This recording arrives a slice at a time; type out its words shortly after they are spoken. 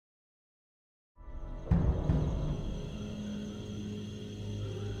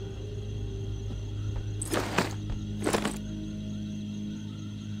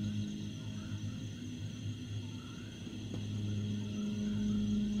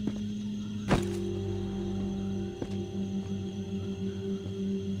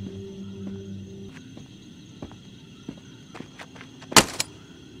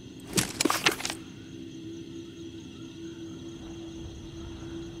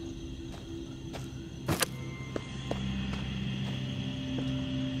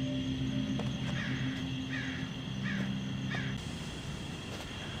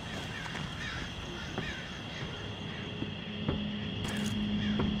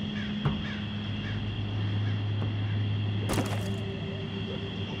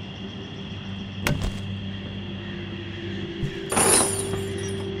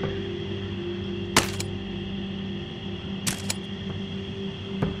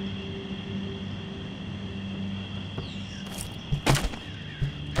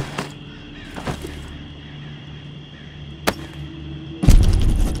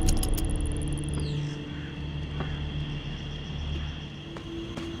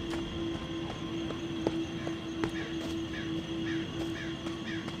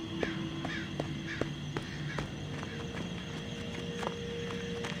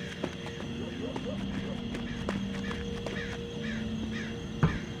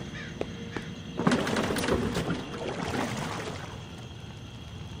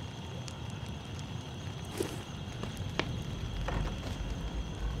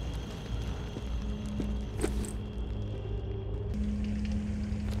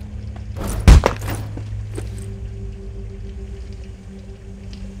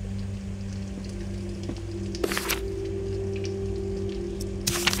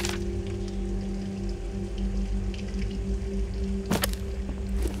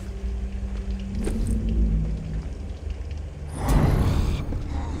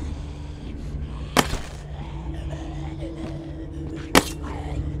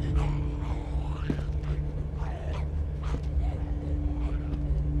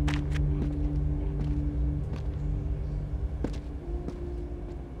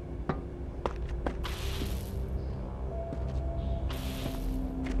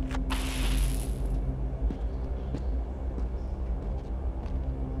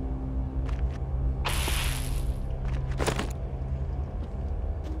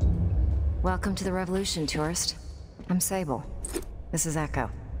Welcome to the Revolution, tourist. I'm Sable. This is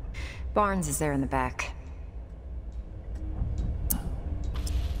Echo. Barnes is there in the back.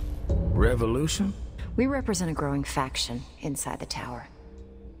 Revolution? We represent a growing faction inside the tower.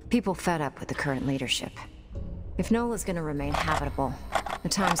 People fed up with the current leadership. If Nola's gonna remain habitable, the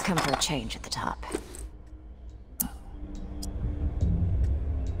time's come for a change at the top.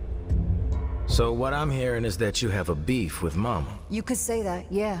 So what I'm hearing is that you have a beef with Mama. You could say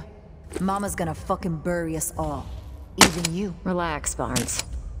that, yeah. Mama's gonna fucking bury us all. Even you. Relax, Barnes.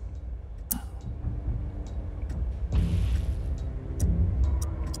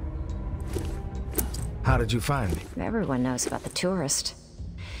 How did you find me? Everyone knows about the tourist.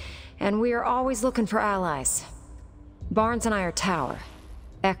 And we are always looking for allies. Barnes and I are Tower.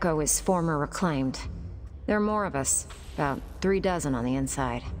 Echo is former Reclaimed. There are more of us, about 3 dozen on the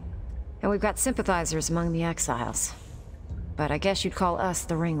inside. And we've got sympathizers among the exiles. But I guess you'd call us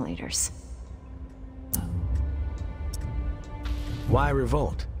the ringleaders. Why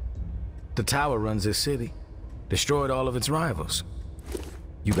revolt? The tower runs this city. Destroyed all of its rivals.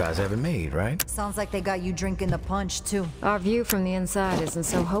 You guys have it made, right? Sounds like they got you drinking the punch, too. Our view from the inside isn't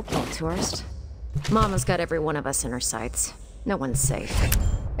so hopeful, tourist. Mama's got every one of us in her sights. No one's safe.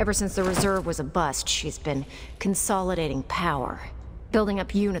 Ever since the Reserve was a bust, she's been consolidating power. Building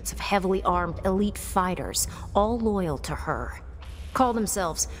up units of heavily armed elite fighters, all loyal to her. Call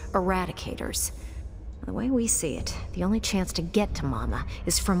themselves Eradicators. The way we see it, the only chance to get to Mama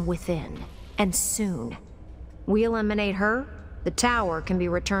is from within. And soon. We eliminate her, the tower can be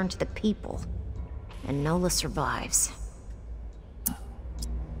returned to the people. And Nola survives.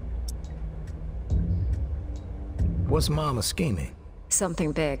 What's Mama scheming?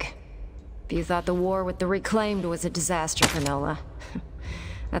 Something big. If you thought the war with the Reclaimed was a disaster for Nola,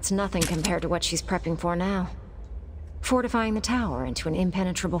 that's nothing compared to what she's prepping for now. Fortifying the tower into an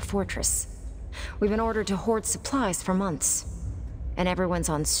impenetrable fortress. We've been ordered to hoard supplies for months. And everyone's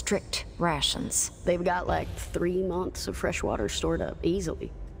on strict rations. They've got like 3 months of fresh water stored up,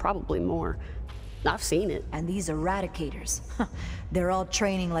 easily. Probably more. I've seen it. And these Eradicators, they're all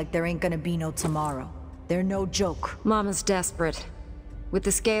training like there ain't gonna be no tomorrow. They're no joke. Mama's desperate. With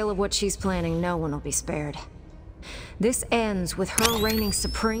the scale of what she's planning, no one will be spared. This ends with her reigning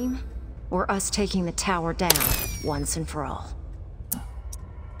supreme, or us taking the tower down, once and for all.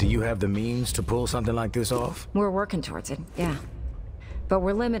 Do you have the means to pull something like this off? We're working towards it, yeah. But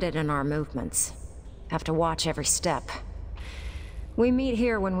we're limited in our movements. Have to watch every step. We meet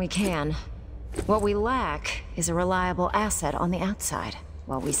here when we can. What we lack is a reliable asset on the outside,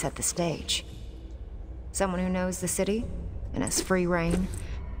 while we set the stage. Someone who knows the city, and has free reign.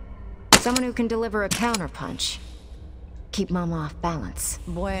 Someone who can deliver a counterpunch. Keep Mama off balance.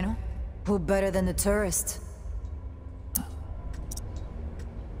 Bueno. Who better than the tourist?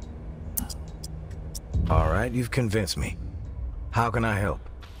 All right, you've convinced me. How can I help?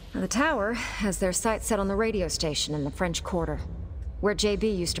 The tower has their sights set on the radio station in the French Quarter, where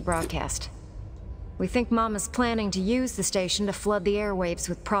JB used to broadcast. We think Mama's planning to use the station to flood the airwaves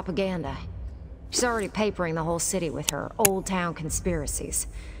with propaganda. She's already papering the whole city with her old town conspiracies.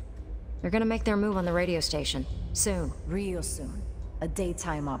 They're gonna make their move on the radio station, soon. Real soon. A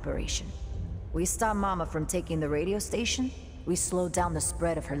daytime operation. We stop Mama from taking the radio station, we slow down the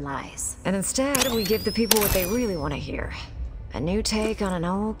spread of her lies. And instead, we give the people what they really want to hear. A new take on an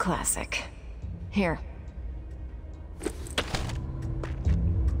old classic. Here.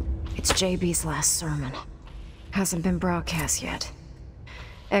 It's JB's last sermon. Hasn't been broadcast yet.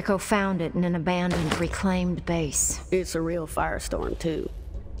 Echo found it in an abandoned, reclaimed base. It's a real firestorm, too.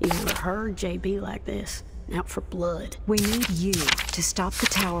 You never heard JB like this. Out for blood. We need you to stop the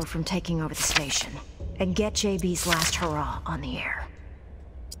tower from taking over the station. And get JB's last hurrah on the air.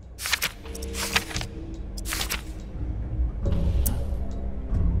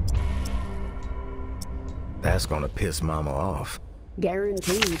 That's gonna piss Mama off.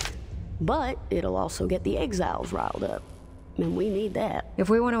 Guaranteed. But it'll also get the exiles riled up. And we need that. If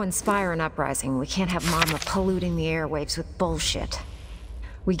we want to inspire an uprising, we can't have Mama polluting the airwaves with bullshit.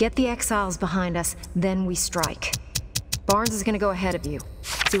 We get the exiles behind us, then we strike. Barnes is gonna go ahead of you.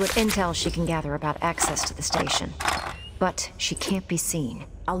 See what intel she can gather about access to the station. But she can't be seen.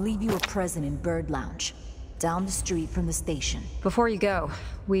 I'll leave you a present in Bird Lounge, down the street from the station. Before you go,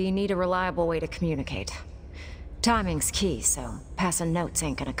 we need a reliable way to communicate. Timing's key, so passing notes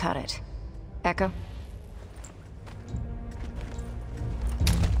ain't gonna cut it. Echo?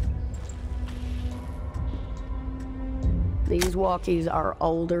 These walkies are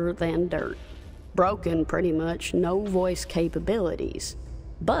older than dirt. Broken, pretty much, no voice capabilities.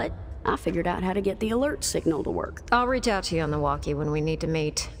 But I figured out how to get the alert signal to work. I'll reach out to you on the walkie when we need to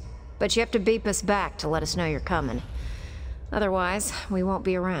meet. but you have to beep us back to let us know you're coming. Otherwise, we won't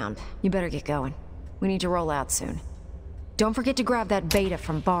be around. You better get going. We need to roll out soon. Don't forget to grab that beta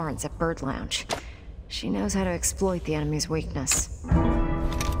from Barnes at Bird Lounge. She knows how to exploit the enemy's weakness.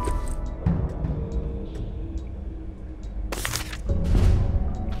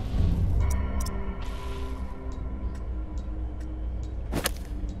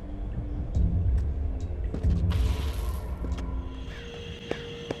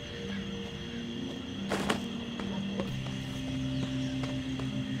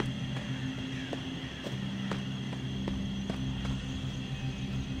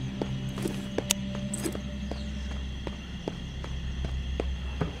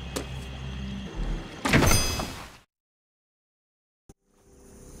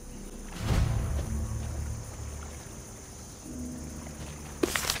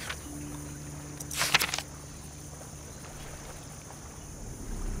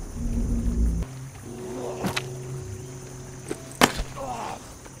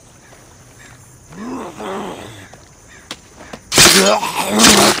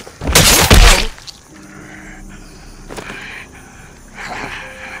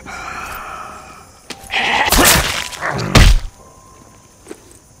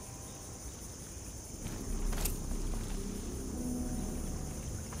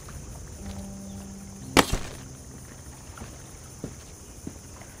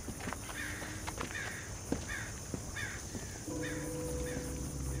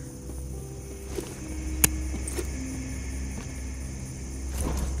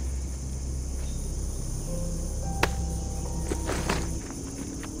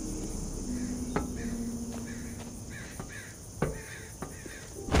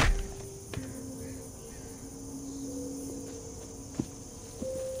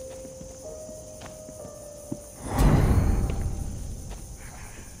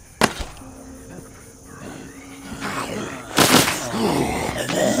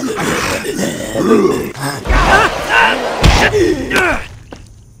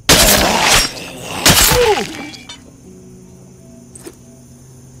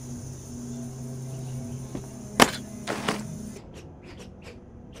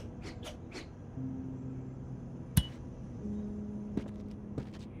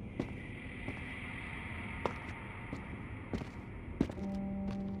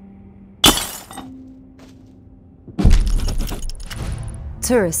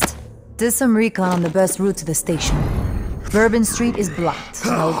 Tourist, did some recon on the best route to the station. Bourbon Street is blocked,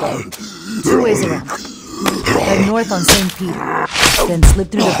 no go. 2 ways around. Head north on St. Peter, then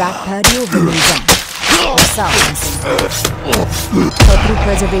slip through the back patio of the Maison. Or south on St. Cut through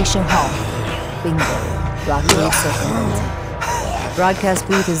Preservation Hall. Bingo. Rockaway Circle. Broadcast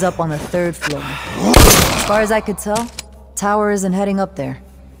booth is up on the 3rd floor. As far as I could tell, tower isn't heading up there.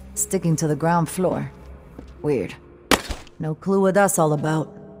 Sticking to the ground floor. Weird. No clue what that's all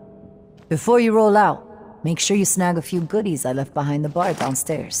about. Before you roll out, make sure you snag a few goodies I left behind the bar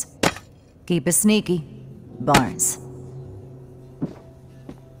downstairs. Keep it sneaky. Barnes.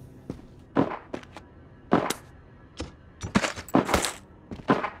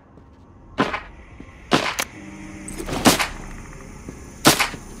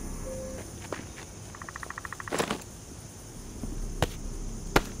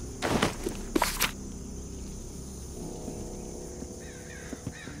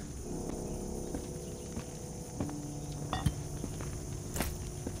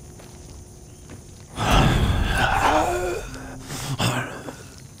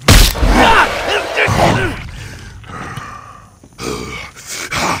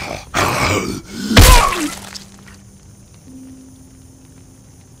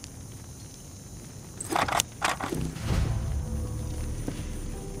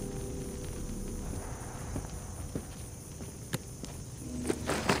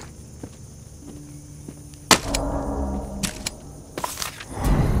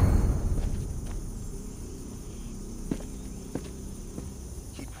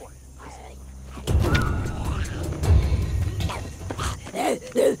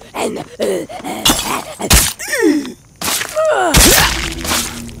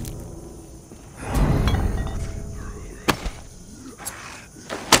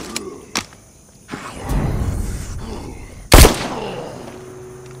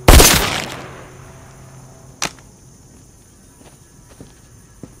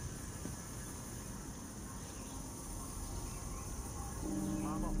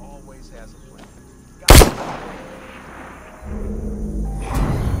 Has a plan.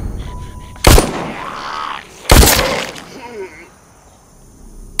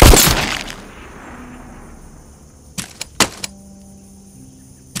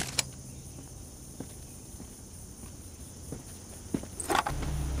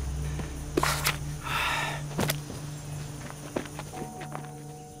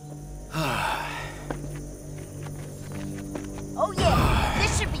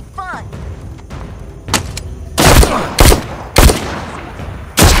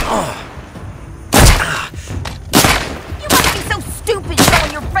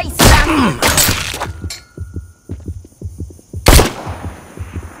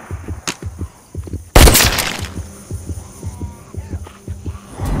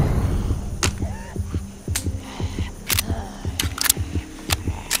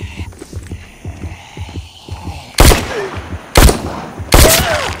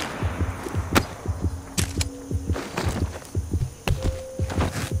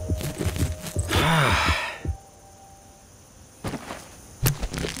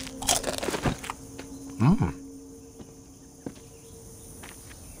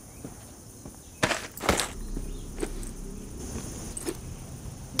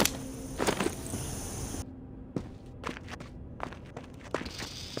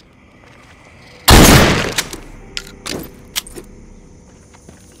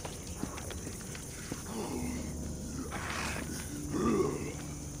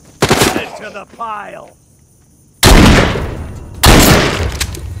 To the pile.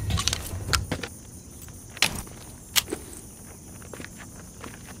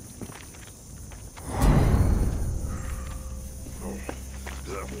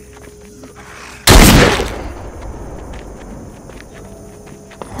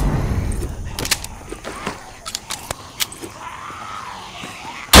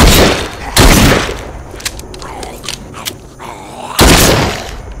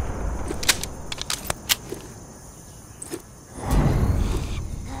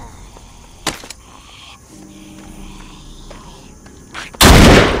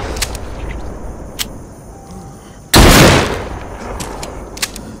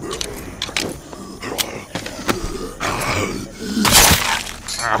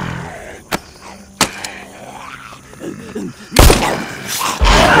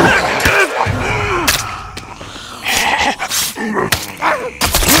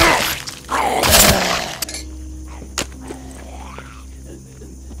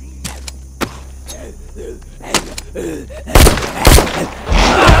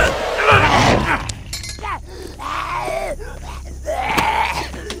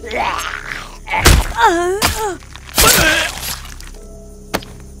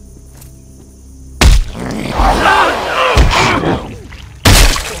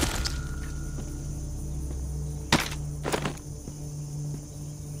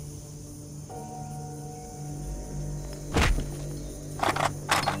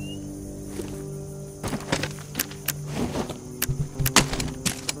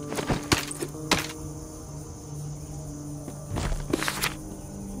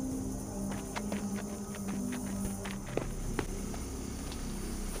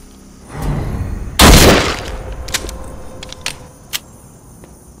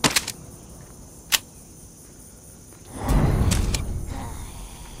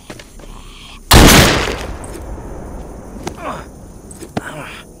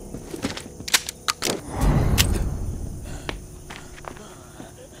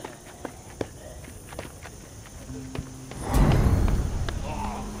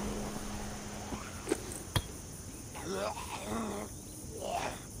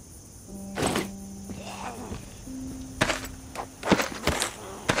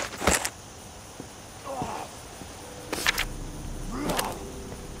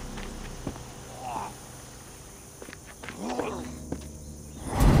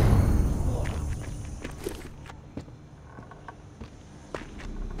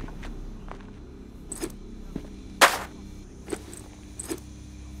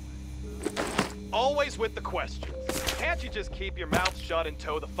 Always with the questions. Can't you just keep your mouth shut and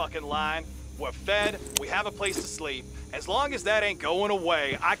toe the fucking line? We're fed, we have a place to sleep. As long as that ain't going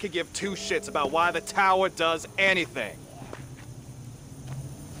away, I could give two shits about why the tower does anything.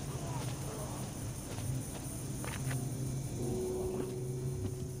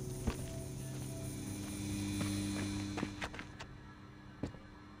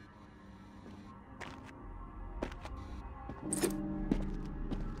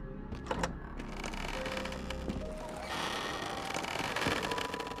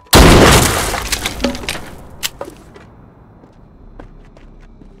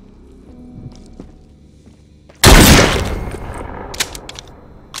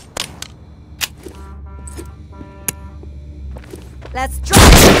 Let's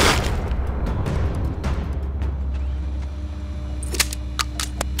try!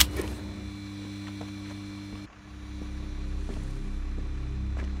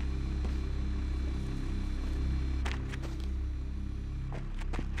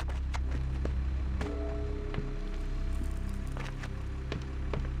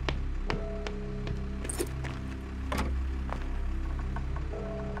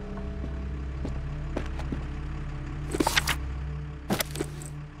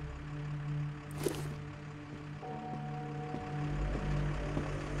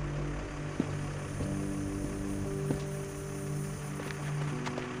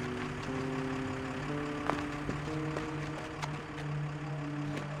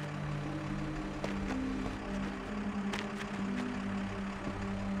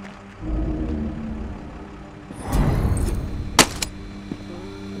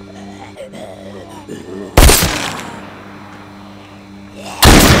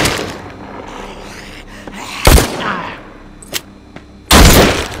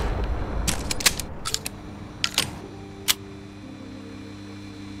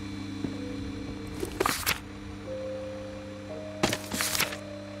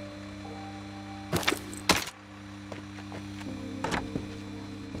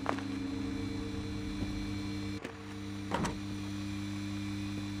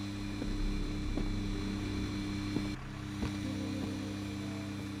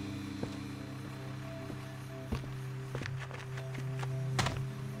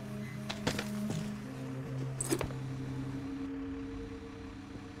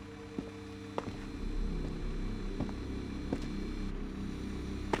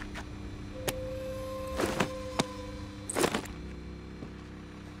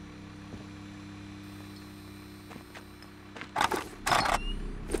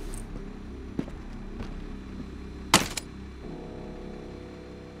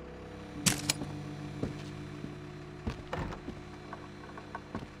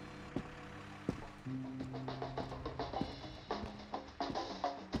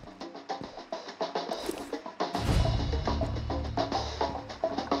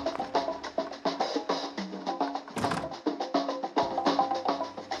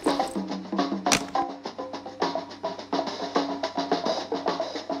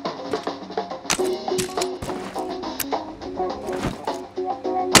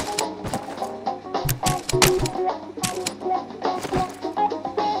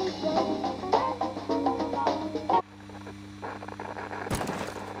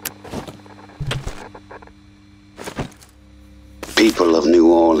 people of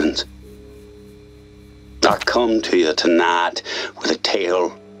New Orleans. I come to you tonight with a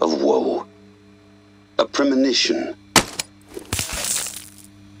tale of woe, a premonition.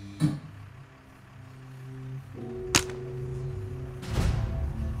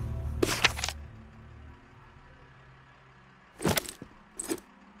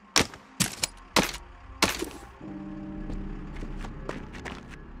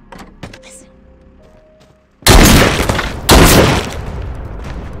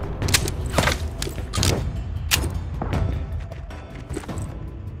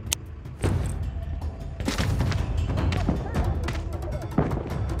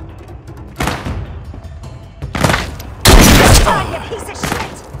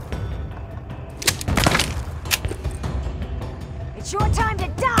 It's your time to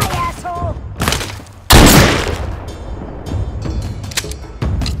die, asshole!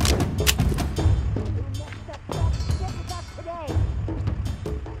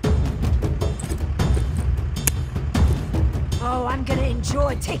 Oh, I'm gonna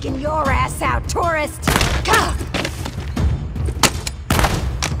enjoy taking your ass out, tourist! Gah!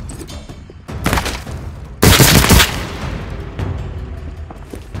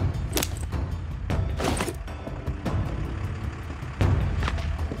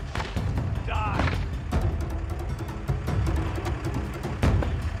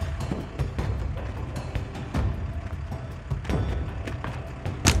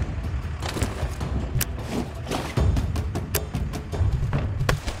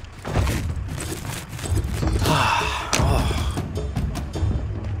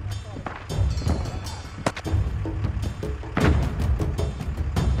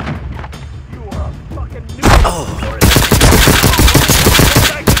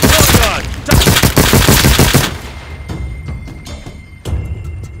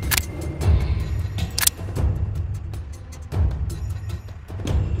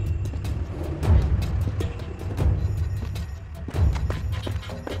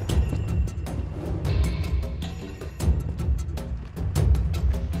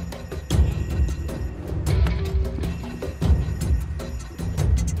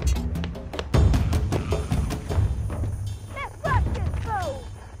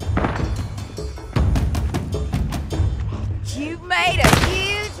 You've made a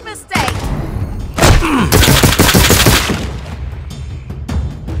huge mistake.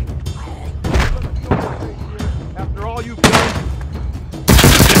 After all you've done.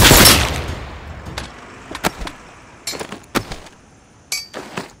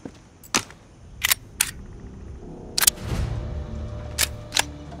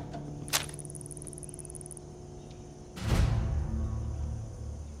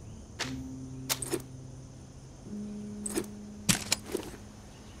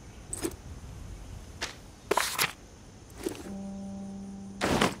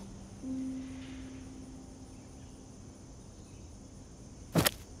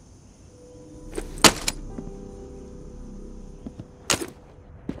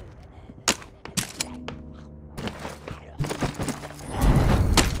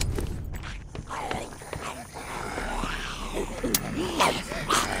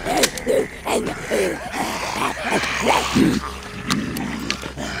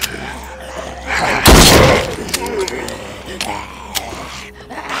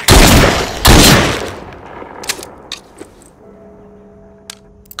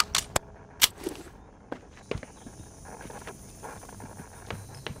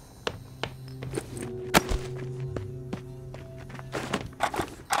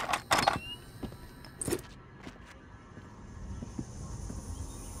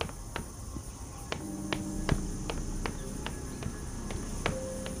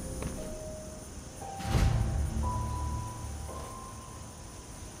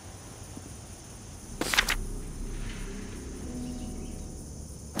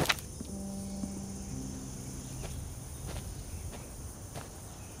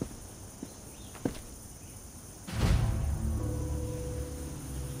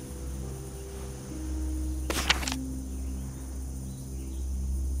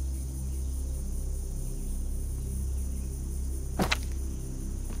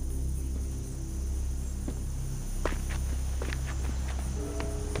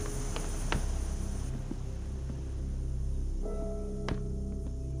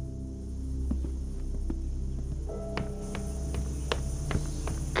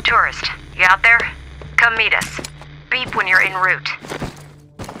 Tourist, you out there? Come meet us. Beep when you're en route.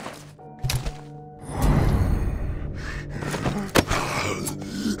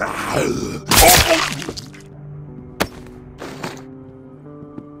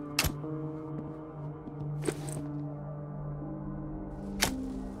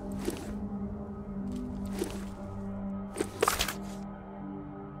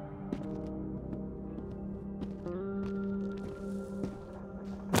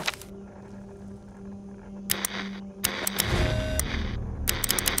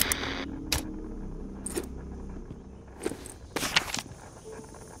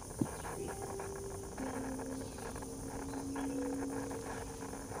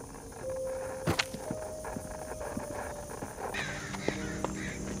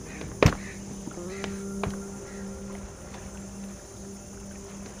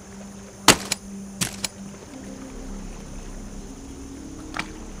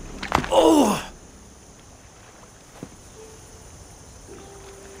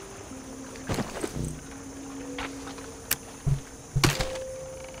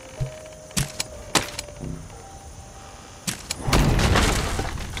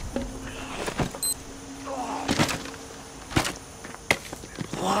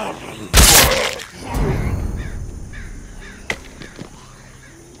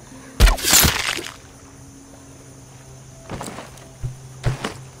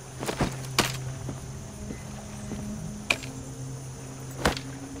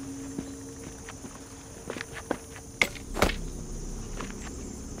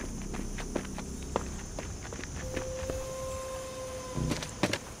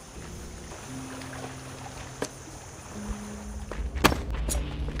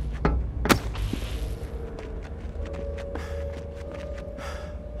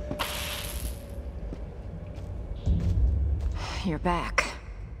 You're back.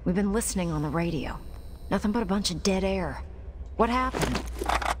 We've been listening on the radio. Nothing but a bunch of dead air. What happened?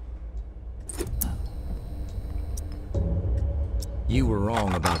 You were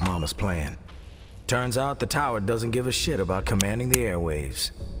wrong about Mama's plan. Turns out the tower doesn't give a shit about commanding the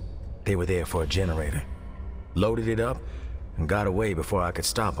airwaves. They were there for a generator. Loaded it up and got away before I could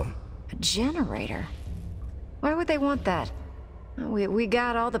stop them. A generator? Why would they want that? We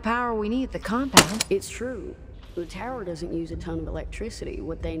got all the power we need at the compound. It's true. The tower doesn't use a ton of electricity.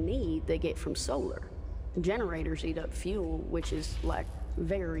 What they need, they get from solar. Generators eat up fuel, which is, like,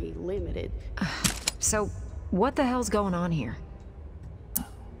 very limited. So, what the hell's going on here?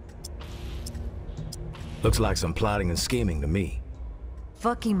 Looks like some plotting and scheming to me.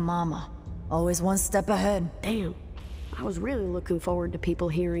 Fucking Mama. Always one step ahead. Damn. I was really looking forward to people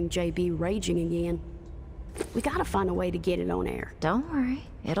hearing JB raging again. We gotta find a way to get it on air. Don't worry.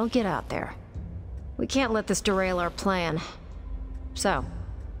 It'll get out there. We can't let this derail our plan. So,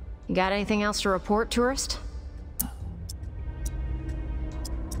 you got anything else to report, tourist?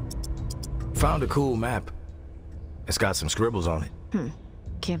 Found a cool map. It's got some scribbles on it.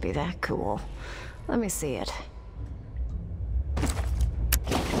 Can't be that cool. Let me see it.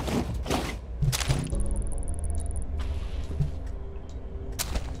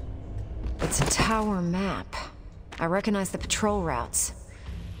 It's a tower map. I recognize the patrol routes.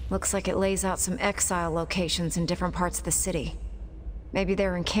 Looks like it lays out some exile locations in different parts of the city. Maybe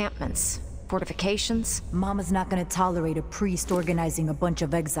they're encampments, fortifications. Mama's not gonna tolerate a priest organizing a bunch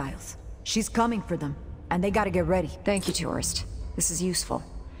of exiles. She's coming for them, and they gotta get ready. Thank you, tourist. This is useful.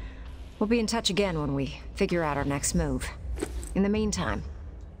 We'll be in touch again when we figure out our next move. In the meantime,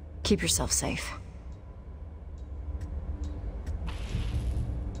 keep yourself safe.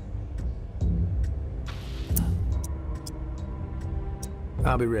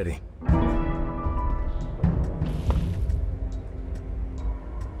 I'll be ready.